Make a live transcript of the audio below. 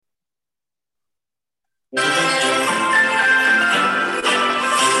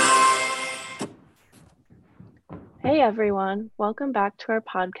Hey everyone, welcome back to our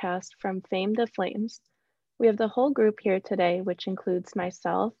podcast From Fame to Flames. We have the whole group here today, which includes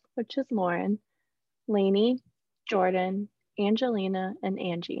myself, which is Lauren, Lainey, Jordan, Angelina, and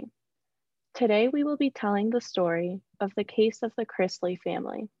Angie. Today we will be telling the story of the case of the Chirsleys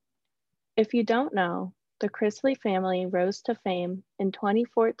family. If you don't know, the Chirsleys family rose to fame in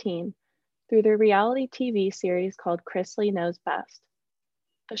 2014 through the reality TV series called Chirsleys Knows Best.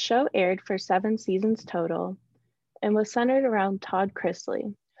 The show aired for 7 seasons total and was centered around Todd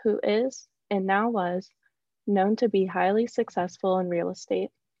Chirsleys, who is, and now was, known to be highly successful in real estate.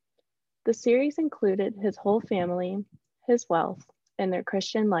 The series included his whole family, his wealth, and their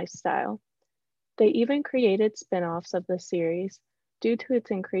Christian lifestyle. They even created spin-offs of the series due to its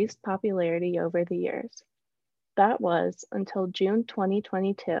increased popularity over the years. That was until June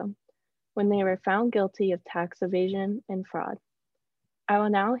 2022, when they were found guilty of tax evasion and fraud. I will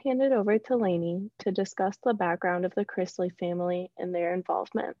now hand it over to Lainey to discuss the background of the Chirsleys family and their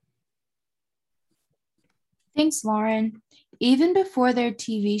involvement. Thanks, Lauren. Even before their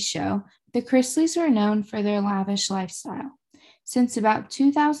TV show, the Chirsleys were known for their lavish lifestyle. Since about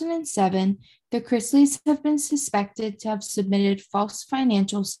 2007, the Chirsleys have been suspected to have submitted false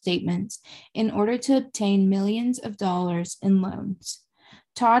financial statements in order to obtain millions of dollars in loans.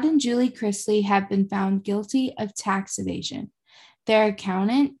 Todd and Julie Chirsleys have been found guilty of tax evasion. Their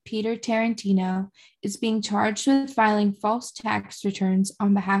accountant, Peter Tarantino, is being charged with filing false tax returns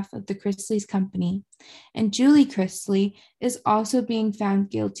on behalf of the Chirsleys company, and Julie Chirsleys is also being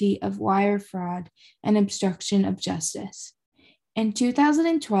found guilty of wire fraud and obstruction of justice. In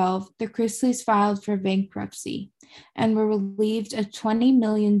 2012, the Chirsleys filed for bankruptcy and were relieved of $20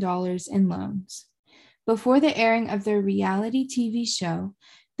 million in loans. Before the airing of their reality TV show,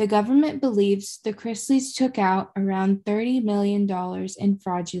 the government believes the Chirsleys took out around $30 million in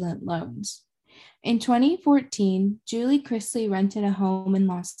fraudulent loans. In 2014, Julie Chirsleys rented a home in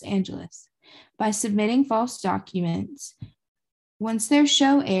Los Angeles by submitting false documents. Once their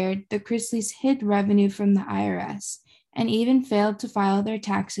show aired, the Chirsleys hid revenue from the IRS and even failed to file their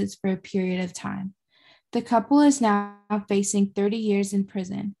taxes for a period of time. The couple is now facing 30 years in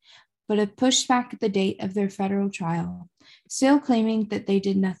prison, but have pushed back the date of their federal trial, still claiming that they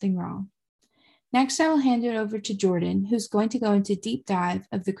did nothing wrong. Next, I will hand it over to Jordan, who's going to go into a deep dive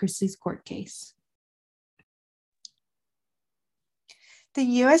of the Chirsleys court case. The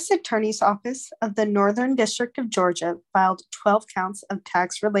U.S. Attorney's Office of the Northern District of Georgia filed 12 counts of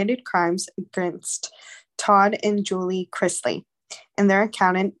tax-related crimes against Todd and Julie Chirsleys and their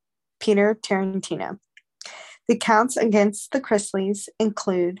accountant, Peter Tarantino. The counts against the Chirsleys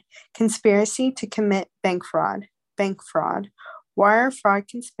include conspiracy to commit bank fraud, wire fraud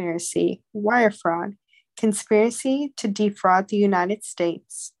conspiracy, wire fraud, conspiracy to defraud the United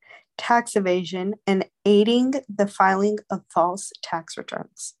States, tax evasion, and aiding the filing of false tax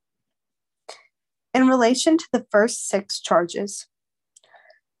returns. In relation to the first 6 charges,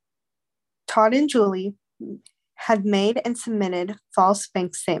 Todd and Julie had made and submitted false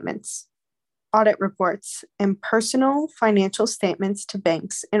bank statements, audit reports, and personal financial statements to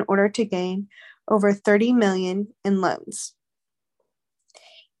banks in order to gain over $30 million in loans.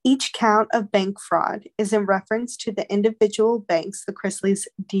 Each count of bank fraud is in reference to the individual banks the Chirsleys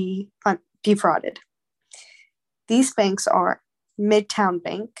defrauded. These banks are Midtown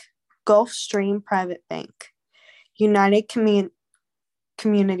Bank, Gulfstream Private Bank, United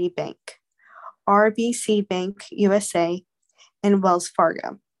Community Bank, RBC Bank USA, and Wells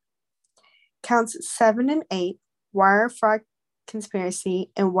Fargo. Counts 7 and 8, wire fraud conspiracy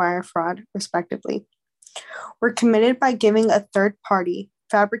and wire fraud, respectively, were committed by giving a third party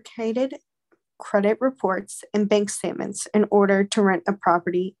fabricated credit reports and bank statements in order to rent a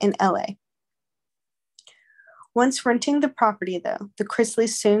property in LA. Once renting the property, though, the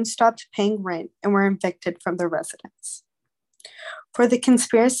Chirsleys soon stopped paying rent and were evicted from their residence. For the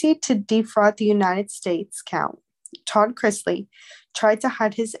conspiracy to defraud the United States count, Todd Chirsleys tried to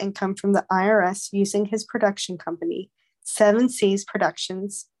hide his income from the IRS using his production company, 7 Seas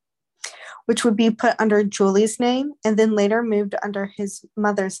Productions, which would be put under Julie's name and then later moved under his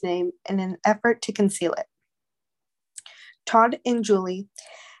mother's name in an effort to conceal it. Todd and Julie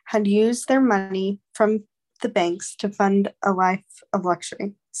had used their money from the banks to fund a life of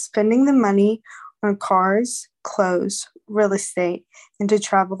luxury, spending the money on cars, clothes, real estate, and to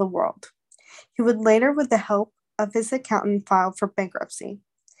travel the world. He would later, with the help of his accountant, file for bankruptcy.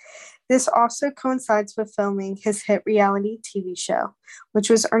 This also coincides with filming his hit reality TV show, which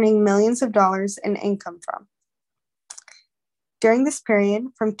was earning millions of dollars in income from. During this period,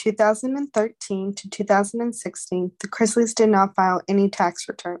 from 2013 to 2016, the Chirsleys did not file any tax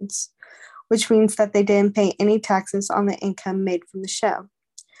returns, which means that they didn't pay any taxes on the income made from the show.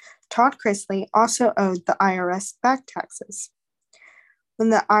 Todd Chrisley also owed the IRS back taxes. When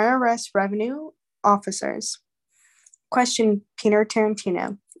the IRS revenue officers questioned Peter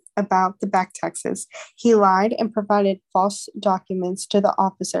Tarantino about the back taxes, he lied and provided false documents to the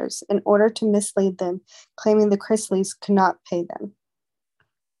officers in order to mislead them, claiming the Chirsleys could not pay them.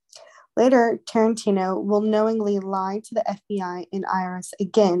 Later, Tarantino will knowingly lie to the FBI and IRS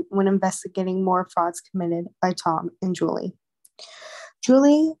again when investigating more frauds committed by Tom and Julie.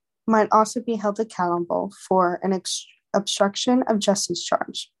 Julie might also be held accountable for an obstruction of justice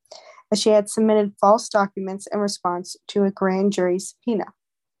charge, as she had submitted false documents in response to a grand jury subpoena.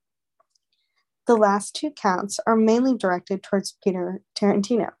 The last two counts are mainly directed towards Peter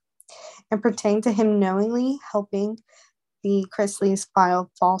Tarantino and pertain to him knowingly helping the Chirsleys file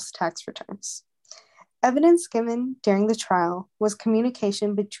false tax returns. Evidence given during the trial was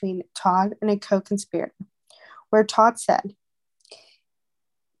communication between Todd and a co-conspirator, where Todd said,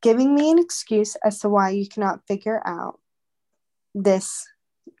 "Giving me an excuse as to why you cannot figure out this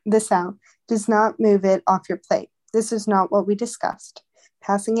out does not move it off your plate. This is not what we discussed.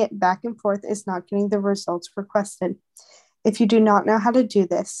 Passing it back and forth is not getting the results requested. If you do not know how to do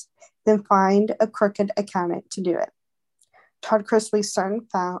this, then find a crooked accountant to do it." Todd Chrisley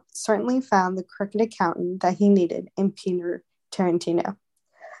certainly found the crooked accountant that he needed in Peter Tarantino.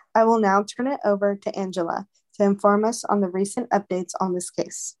 I will now turn it over to Angela to inform us on the recent updates on this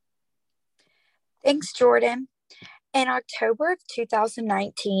case. Thanks, Jordan. In October of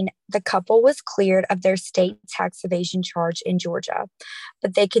 2019, the couple was cleared of their state tax evasion charge in Georgia,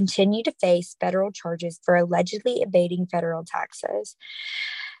 but they continue to face federal charges for allegedly evading federal taxes.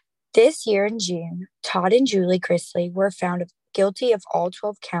 This year in June, Todd and Julie Chirsleys were found guilty of all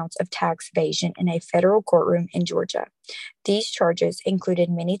 12 counts of tax evasion in a federal courtroom in Georgia. These charges included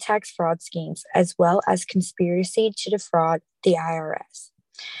many tax fraud schemes as well as conspiracy to defraud the IRS.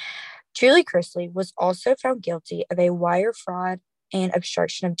 Julie Chirsleys was also found guilty of a wire fraud and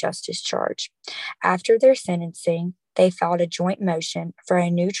obstruction of justice charge. After their sentencing, they filed a joint motion for a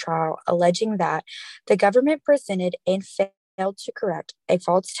new trial alleging that the government presented and failed to correct a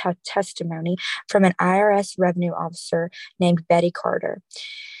false testimony from an IRS revenue officer named Betty Carter,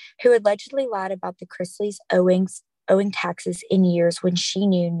 who allegedly lied about the Chirsleys owing taxes in years when she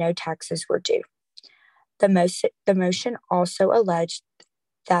knew no taxes were due. The motion also alleged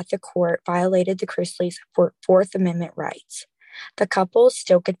that the court violated the Chirsleys' Fourth Amendment rights. The couple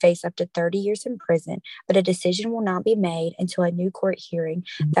still could face up to 30 years in prison, but a decision will not be made until a new court hearing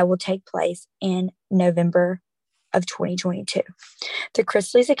that will take place in November of 2022. The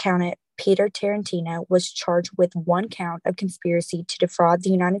Chirsleys' accountant, Peter Tarantino, was charged with 1 count of conspiracy to defraud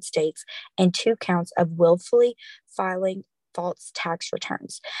the United States and 2 counts of willfully filing false tax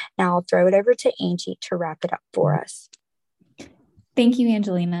returns. Now I'll throw it over to Angie to wrap it up for us. Thank you,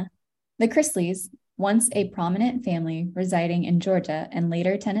 Angelina. The Chirsleys, once a prominent family residing in Georgia and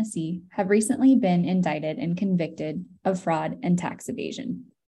later Tennessee, have recently been indicted and convicted of fraud and tax evasion.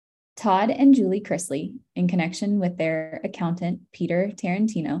 Todd and Julie Chirsleys, in connection with their accountant, Peter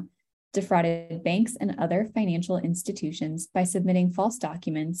Tarantino, defrauded banks and other financial institutions by submitting false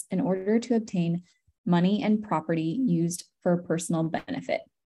documents in order to obtain money and property used for personal benefit.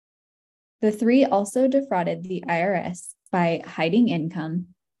 The 3 also defrauded the IRS by hiding income,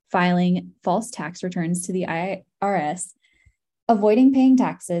 filing false tax returns to the IRS, avoiding paying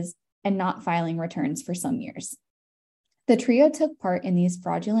taxes, and not filing returns for some years. The trio took part in these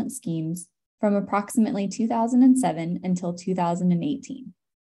fraudulent schemes from approximately 2007 until 2018.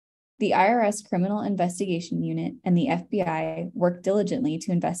 The IRS Criminal Investigation Unit and the FBI worked diligently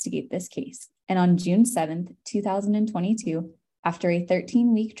to investigate this case, and on June 7, 2022, after a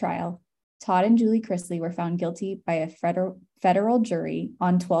 13-week trial, Todd and Julie Chirsleys were found guilty by a federal jury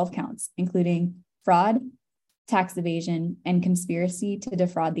on 12 counts, including fraud, tax evasion, and conspiracy to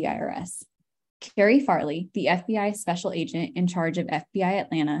defraud the IRS. Carrie Farley, the FBI special agent in charge of FBI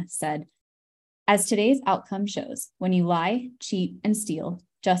Atlanta, said, "As today's outcome shows, when you lie, cheat, and steal,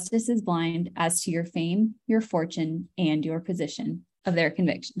 justice is blind as to your fame, your fortune, and your position of their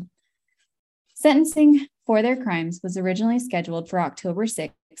conviction." Sentencing for their crimes was originally scheduled for October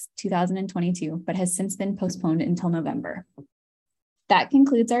 6, 2022, but has since been postponed until November. That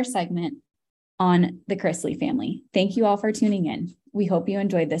concludes our segment on the Chirsleys family. Thank you all for tuning in. We hope you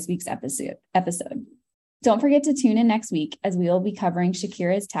enjoyed this week's episode. Don't forget to tune in next week as we will be covering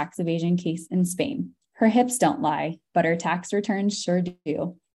Shakira's tax evasion case in Spain. Her hips don't lie, but her tax returns sure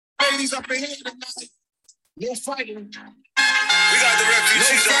do. Ladies up in here tonight. No fighting. We got the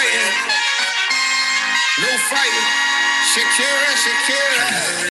refugees up in here. No fighting. Shakira.